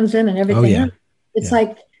codependency comes in and everything. Oh, yeah. It's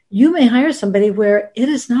like, you may hire somebody where it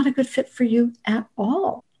is not a good fit for you at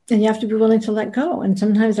all. And you have to be willing to let go. And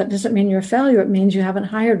sometimes that doesn't mean you're a failure. It means you haven't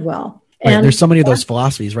hired well. Right. And there's so many of those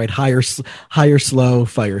philosophies, right? Hire slow,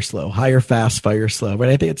 fire slow. Hire fast, fire slow. Right?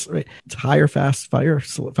 I think it's hire fast, fire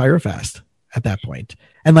fast at that point.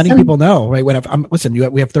 And letting people know, right? Listen,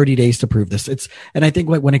 we have 30 days to prove this. And I think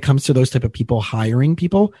when it comes to those type of people, hiring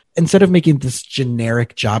people, instead of making this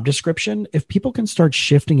generic job description, if people can start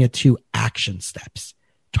shifting it to action steps,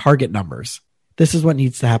 target numbers. This is what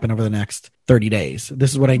needs to happen over the next 30 days.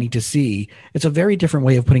 This is what I need to see. It's a very different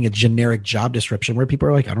way of putting a generic job description where people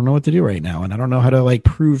are like, I don't know what to do right now. And I don't know how to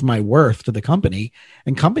prove my worth to the company.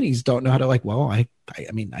 And companies don't know how to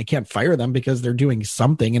I can't fire them because they're doing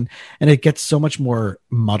something. And it gets so much more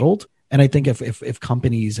muddled. And I think if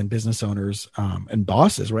companies and business owners and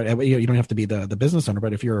bosses, right, you don't have to be the business owner,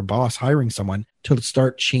 but if you're a boss hiring someone to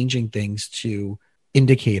start changing things to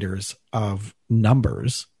indicators of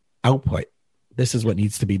numbers, output, this is what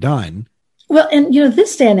needs to be done. Well, and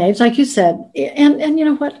this day and age, like you said, and you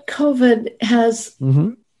know what, COVID has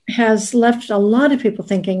has left a lot of people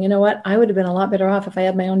thinking, you know what, I would have been a lot better off if I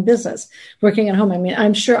had my own business working at home. I mean,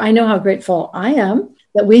 I know how grateful I am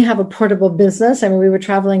that we have a portable business. I mean, we were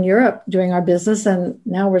traveling Europe doing our business, and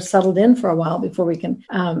now we're settled in for a while before we can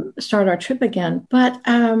start our trip again. But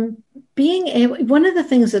one of the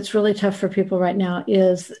things that's really tough for people right now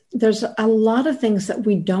is there's a lot of things that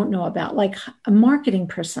we don't know about, like a marketing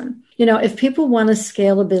person. You know, if people want to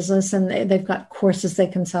scale a business and they've got courses they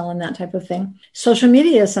can sell and that type of thing, social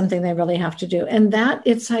media is something they really have to do. And that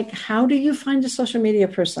it's like, how do you find a social media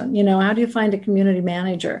person? You know, how do you find a community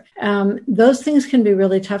manager? Those things can be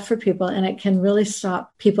really tough for people, and it can really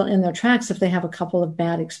stop people in their tracks if they have a couple of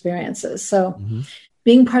bad experiences. So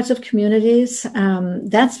being parts of communities,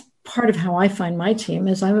 that's part of how I find my team.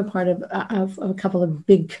 Is I'm a part of a couple of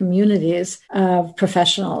big communities of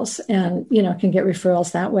professionals, and, you know, can get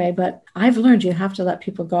referrals that way. But I've learned you have to let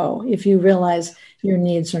people go if you realize your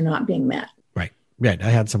needs are not being met. Right.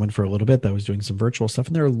 I had someone for a little bit that was doing some virtual stuff,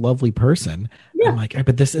 and they're a lovely person. Yeah. I'm like,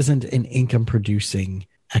 but this isn't an income producing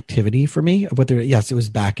activity for me. Yes, it was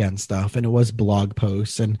back end stuff and it was blog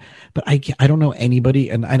posts, but I don't know anybody.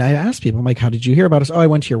 And I asked people, I'm like, how did you hear about us? Oh, I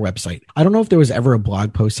went to your website. I don't know if there was ever a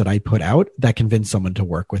blog post that I put out that convinced someone to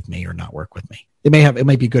work with me or not work with me. It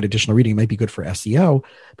might be good additional reading. It might be good for SEO,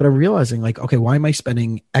 but I'm realizing, like, okay, why am I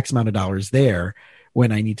spending X amount of dollars there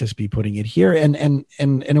when I need to be putting it here? And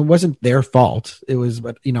it wasn't their fault. It was,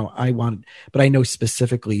 but I know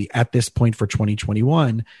specifically at this point for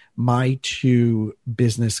 2021, my two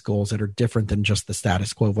business goals that are different than just the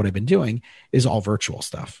status quo of what I've been doing is all virtual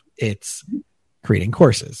stuff. It's creating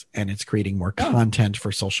courses, and it's creating more content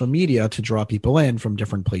for social media to draw people in from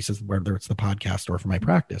different places, whether it's the podcast or for my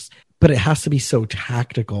practice. But it has to be so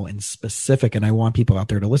tactical and specific. And I want people out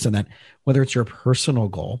there to listen that whether it's your personal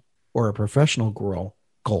goal or a professional goal,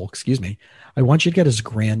 I want you to get as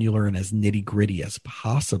granular and as nitty gritty as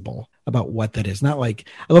possible about what that is. Not like,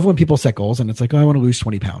 I love when people set goals and it's like, oh, I want to lose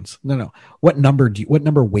 20 pounds. No. What number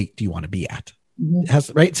weight do you want to be at?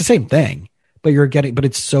 Right. It's the same thing, but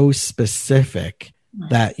it's so specific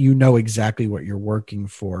that you know exactly what you're working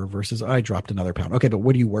for versus, I dropped another pound. Okay. But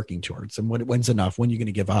what are you working towards? And when's enough? When are you going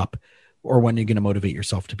to give up, or when are you going to motivate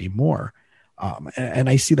yourself to be more? And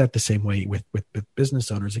I see that the same way with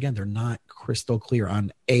business owners. Again, they're not crystal clear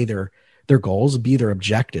on A, their goals, B, their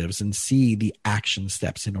objectives, and C, the action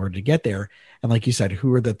steps in order to get there. And like you said,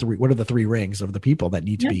 what are the three rings of the people that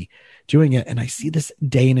need to be doing it? And I see this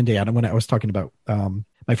day in and day out. And when I was talking about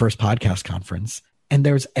my first podcast conference, and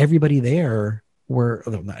there's everybody there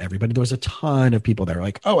not everybody, there was a ton of people there.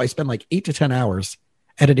 Like, oh, I spend like 8 to 10 hours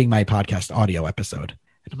editing my podcast audio episode.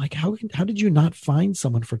 And I'm like, how did you not find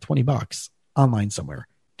someone for $20 online somewhere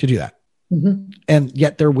to do that? Mm-hmm. And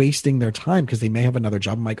yet they're wasting their time because they may have another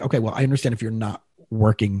job. I'm like, okay, well, I understand if you're not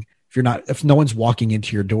working, if no one's walking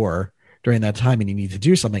into your door during that time and you need to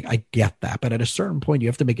do something, I get that. But at a certain point, you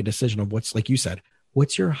have to make a decision of what's, like you said,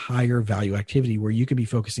 what's your higher value activity where you could be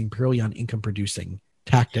focusing purely on income producing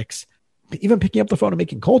tactics. Even picking up the phone and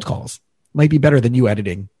making cold calls might be better than you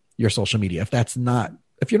editing your social media. If you're not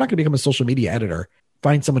going to become a social media editor,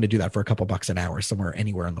 find someone to do that for a couple bucks an hour somewhere,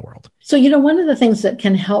 anywhere in the world. So, one of the things that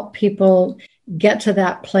can help people get to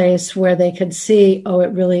that place where they could see, oh,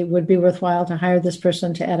 it really would be worthwhile to hire this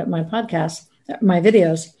person to edit my podcast, my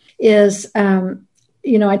videos, is,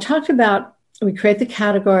 I talked about, we create the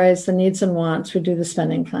categories, the needs and wants, we do the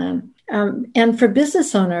spending plan. And for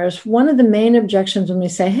business owners, one of the main objections when we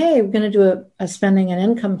say, hey, we're going to do a spending and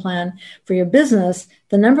income plan for your business,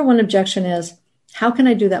 the number one objection is, how can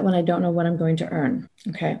I do that when I don't know what I'm going to earn?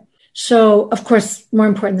 Okay. So, of course, more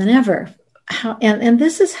important than ever, and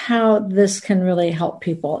this is how this can really help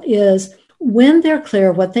people, is when they're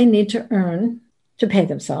clear what they need to earn to pay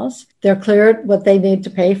themselves, they're clear what they need to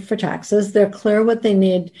pay for taxes, they're clear what they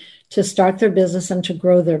need to start their business and to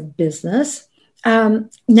grow their business. Now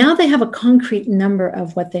they have a concrete number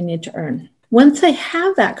of what they need to earn. Once they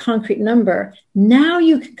have that concrete number, now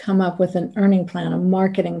you can come up with an earning plan, a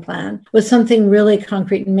marketing plan, with something really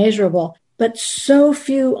concrete and measurable. But so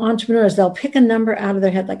few entrepreneurs, they'll pick a number out of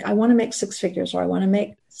their head, like, I want to make 6 figures or I want to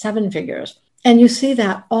make 7 figures. And you see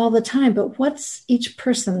that all the time. But what's each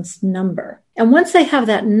person's number? And once they have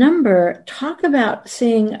that number, talk about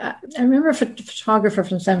seeing, I remember a photographer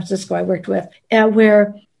from San Francisco I worked with,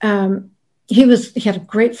 where he had a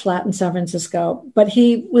great flat in San Francisco, but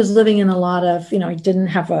he was living in a lot of, he didn't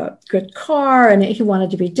have a good car and he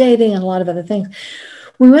wanted to be dating and a lot of other things.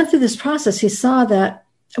 When we went through this process, he saw that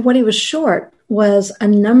what he was short was a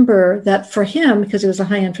number that for him, because he was a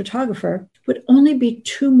high-end photographer, would only be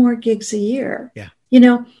 2 more gigs a year. Yeah.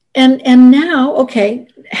 And now, okay,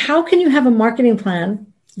 how can you have a marketing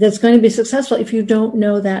plan that's going to be successful if you don't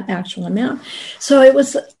know that actual amount. So it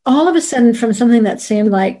was all of a sudden from something that seemed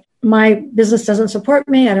like my business doesn't support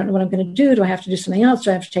me. I don't know what I'm going to do. Do I have to do something else?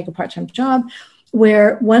 Do I have to take a part-time job?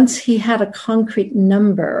 Where once he had a concrete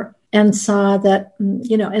number and saw that,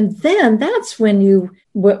 and then that's when you,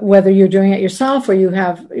 whether you're doing it yourself or you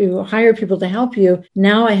hire people to help you,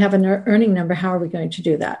 now I have an earning number. How are we going to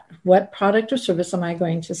do that? What product or service am I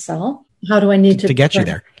going to sell? How do I need to get you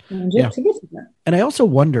there? Yeah. To get you there. And I also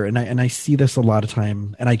wonder, and I see this a lot of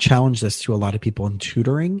time, and I challenge this to a lot of people in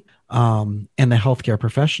tutoring and the healthcare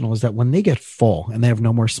professional, is that when they get full and they have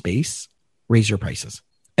no more space, raise your prices.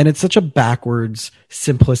 And it's such a backwards,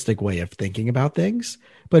 simplistic way of thinking about things.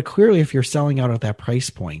 But clearly, if you're selling out at that price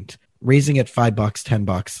point, raising it $5,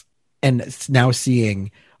 $10, and now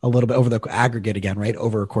seeing a little bit over the aggregate again, right?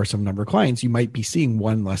 Over a course of a number of clients, you might be seeing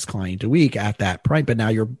one less client a week at that price, but now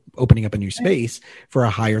you're opening up a new space for a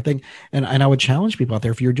higher thing. And I would challenge people out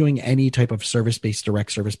there, if you're doing any type of service-based,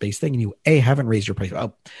 direct service-based thing, and you haven't raised your price,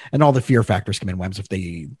 and all the fear factors come in. WEMS,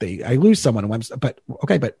 if I lose someone, WEMS,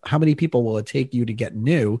 but how many people will it take you to get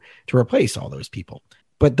new to replace all those people?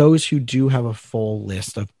 But those who do have a full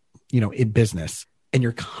list of, in business, and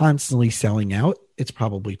you're constantly selling out, it's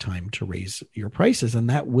probably time to raise your prices, and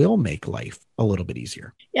that will make life a little bit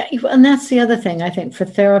easier. Yeah, and that's the other thing, I think, for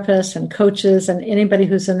therapists and coaches and anybody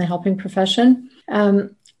who's in the helping profession.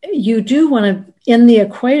 You do want to, in the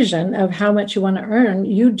equation of how much you want to earn,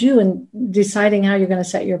 you do in deciding how you're going to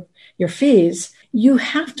set your fees, you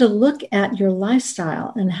have to look at your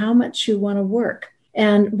lifestyle and how much you want to work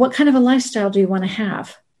and what kind of a lifestyle do you want to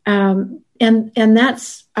have. And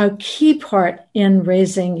that's a key part in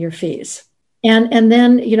raising your fees. And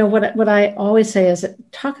then, what I always say is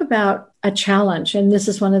talk about a challenge. And this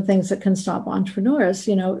is one of the things that can stop entrepreneurs,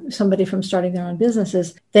 somebody from starting their own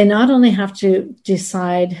businesses. They not only have to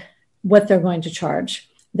decide what they're going to charge,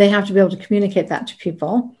 they have to be able to communicate that to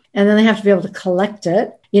people. And then they have to be able to collect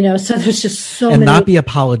it, so there's just so many. And not be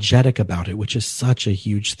apologetic about it, which is such a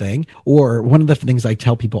huge thing. Or one of the things I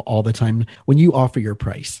tell people all the time, when you offer your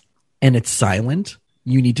price and it's silent,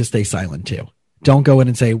 you need to stay silent too. Don't go in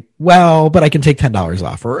and say, well, but I can take $10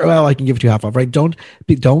 off, or, well, I can give it to you half off, right?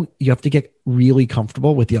 You have to get really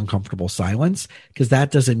comfortable with the uncomfortable silence, because that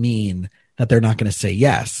doesn't mean that they're not going to say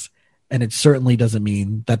yes. And it certainly doesn't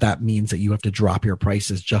mean that means that you have to drop your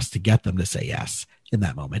prices just to get them to say yes in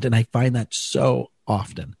that moment. And I find that so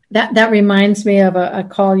often. That reminds me of a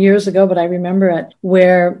call years ago, but I remember it,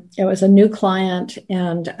 where it was a new client,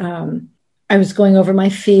 and I was going over my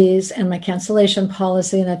fees and my cancellation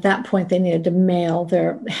policy. And at that point, they needed to mail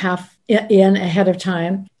their half in ahead of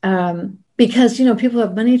time. Because, people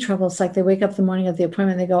have money troubles. Like they wake up the morning of the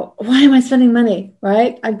appointment, they go, why am I spending money?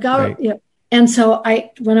 Right? I've got, right. And so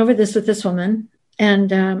I went over this with this woman,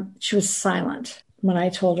 and she was silent when I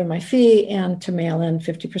told her my fee and to mail in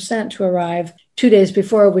 50% to arrive 2 days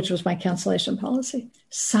before, which was my cancellation policy.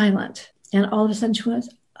 Silent. And all of a sudden she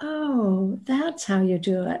was, oh, that's how you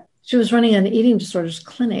do it. She was running an eating disorders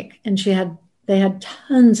clinic, and they had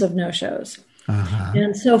tons of no-shows. Uh-huh.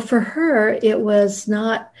 And so for her, it was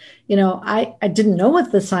not, I didn't know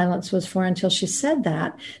what the silence was for until she said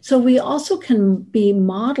that. So we also can be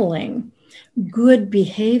modeling good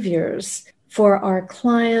behaviors for our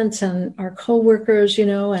clients and our coworkers,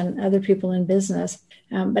 and other people in business.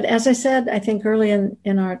 But as I said, I think early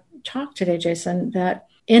in our talk today, Jason, that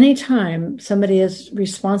anytime somebody is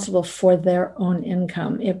responsible for their own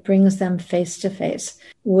income, it brings them face to face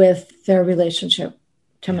with their relationship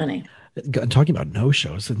to money. Talking about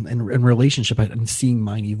no-shows and relationship and seeing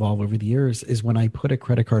mine evolve over the years is when I put a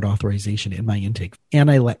credit card authorization in my intake,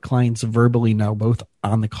 and I let clients verbally know, both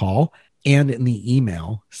on the call and in the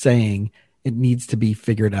email, saying it needs to be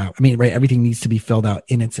figured out. I mean, right, everything needs to be filled out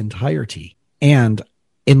in its entirety. And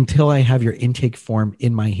until I have your intake form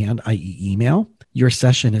in my hand, i.e. email, your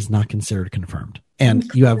session is not considered confirmed. And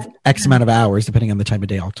you have X amount of hours, depending on the time of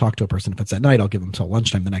day. I'll talk to a person. If it's at night, I'll give them till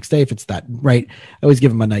lunchtime the next day. If it's that, right, I always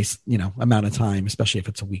give them a nice, amount of time, especially if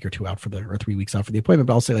it's a week or two out or 3 weeks out for the appointment.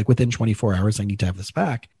 But I'll say, like, within 24 hours, I need to have this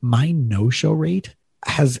back. My no-show rate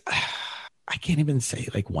has, I can't even say,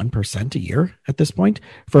 like 1% a year at this point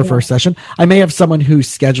for a first session. I may have someone who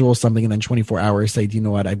schedules something and then 24 hours say, do you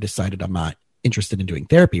know what? I've decided I'm not interested in doing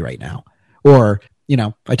therapy right now. Or,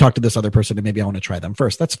 I talked to this other person and maybe I want to try them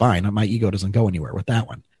first. That's fine. My ego doesn't go anywhere with that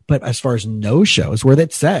one. But as far as no-shows, where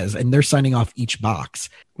that says, and they're signing off each box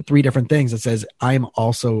with 3 different things, it says, I'm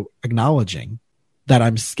also acknowledging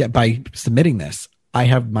that by submitting this, I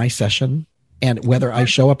have my session, and whether I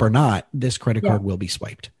show up or not, this credit card will be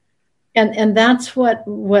swiped. And that's what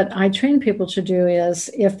I train people to do is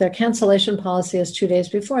if their cancellation policy is 2 days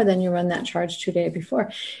before, then you run that charge 2 days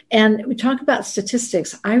before. And we talk about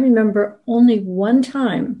statistics. I remember only one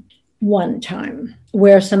time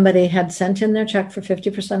where somebody had sent in their check for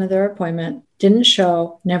 50% of their appointment, didn't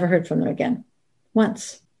show, never heard from them again.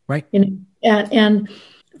 Once. Right. And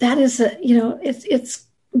that is, it's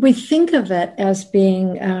we think of it as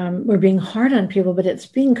being, we're being hard on people, but it's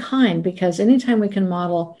being kind, because anytime we can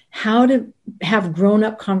model how to have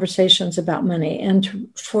grown-up conversations about money and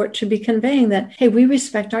for it to be conveying that, hey, we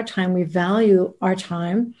respect our time, we value our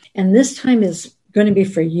time, and this time is going to be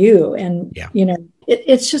for you. And,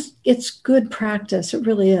 it's good practice. It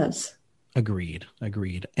really is. Agreed.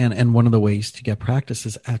 And one of the ways to get practice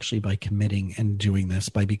is actually by committing and doing this,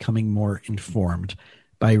 by becoming more informed,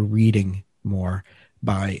 by reading more,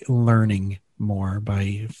 by learning more,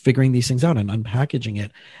 by figuring these things out and unpackaging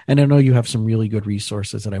it. And I know you have some really good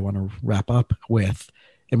resources that I want to wrap up with,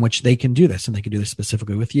 in which they can do this, and they can do this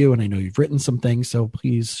specifically with you. And I know you've written some things, so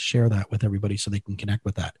please share that with everybody so they can connect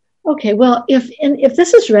with that. Okay, well, if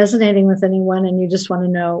this is resonating with anyone and you just want to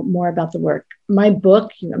know more about the work, my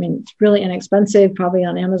book, it's really inexpensive, probably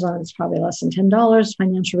on Amazon, it's probably less than $10,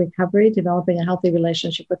 Financial Recovery, Developing a Healthy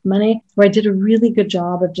Relationship with Money, where I did a really good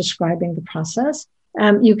job of describing the process.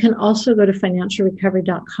 You can also go to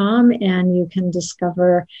financialrecovery.com and you can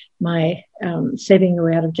discover my Saving Your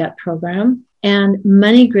Way Out of Debt program. And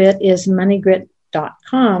Money Grit is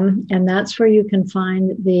moneygrit.com, and that's where you can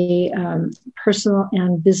find the personal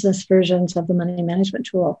and business versions of the money management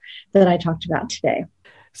tool that I talked about today.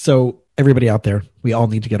 So everybody out there, we all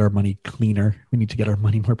need to get our money cleaner. We need to get our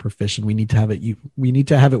money more proficient. We need to have it. We need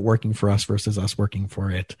to have it working for us versus us working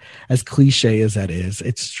for it. As cliche as that is,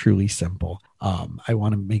 it's truly simple. I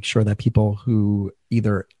want to make sure that people who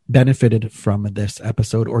either benefited from this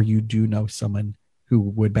episode, or you do know someone who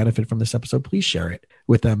would benefit from this episode, please share it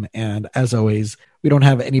with them. And as always, we don't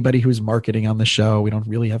have anybody who's marketing on the show. We don't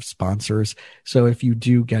really have sponsors. So if you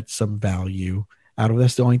do get some value out of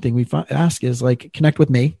this, the only thing we ask is connect with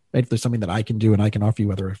me, right? If there's something that I can do and I can offer you,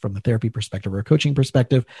 whether from the therapy perspective or a coaching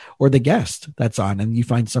perspective, or the guest that's on, and you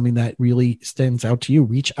find something that really stands out to you,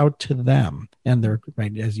 reach out to them. And they're,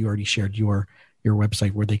 right, as you already shared, your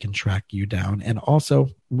website where they can track you down. And also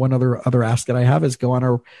one other ask that I have is go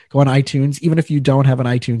on iTunes. Even if you don't have an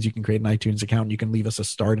iTunes, you can create an iTunes account and you can leave us a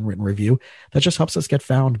star and written review. That just helps us get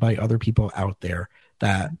found by other people out there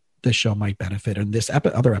that this show might benefit, and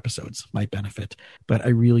other episodes might benefit. But I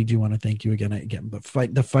really do want to thank you again.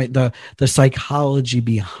 The psychology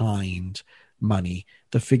behind money,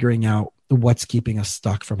 the figuring out what's keeping us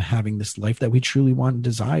stuck from having this life that we truly want and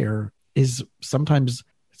desire, is sometimes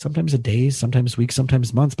a days, sometimes weeks,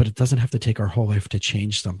 sometimes months, but it doesn't have to take our whole life to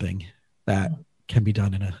change something that can be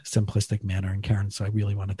done in a simplistic manner. And Karen, so I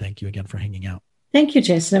really want to thank you again for hanging out. Thank you,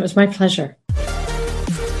 Jason. It was my pleasure.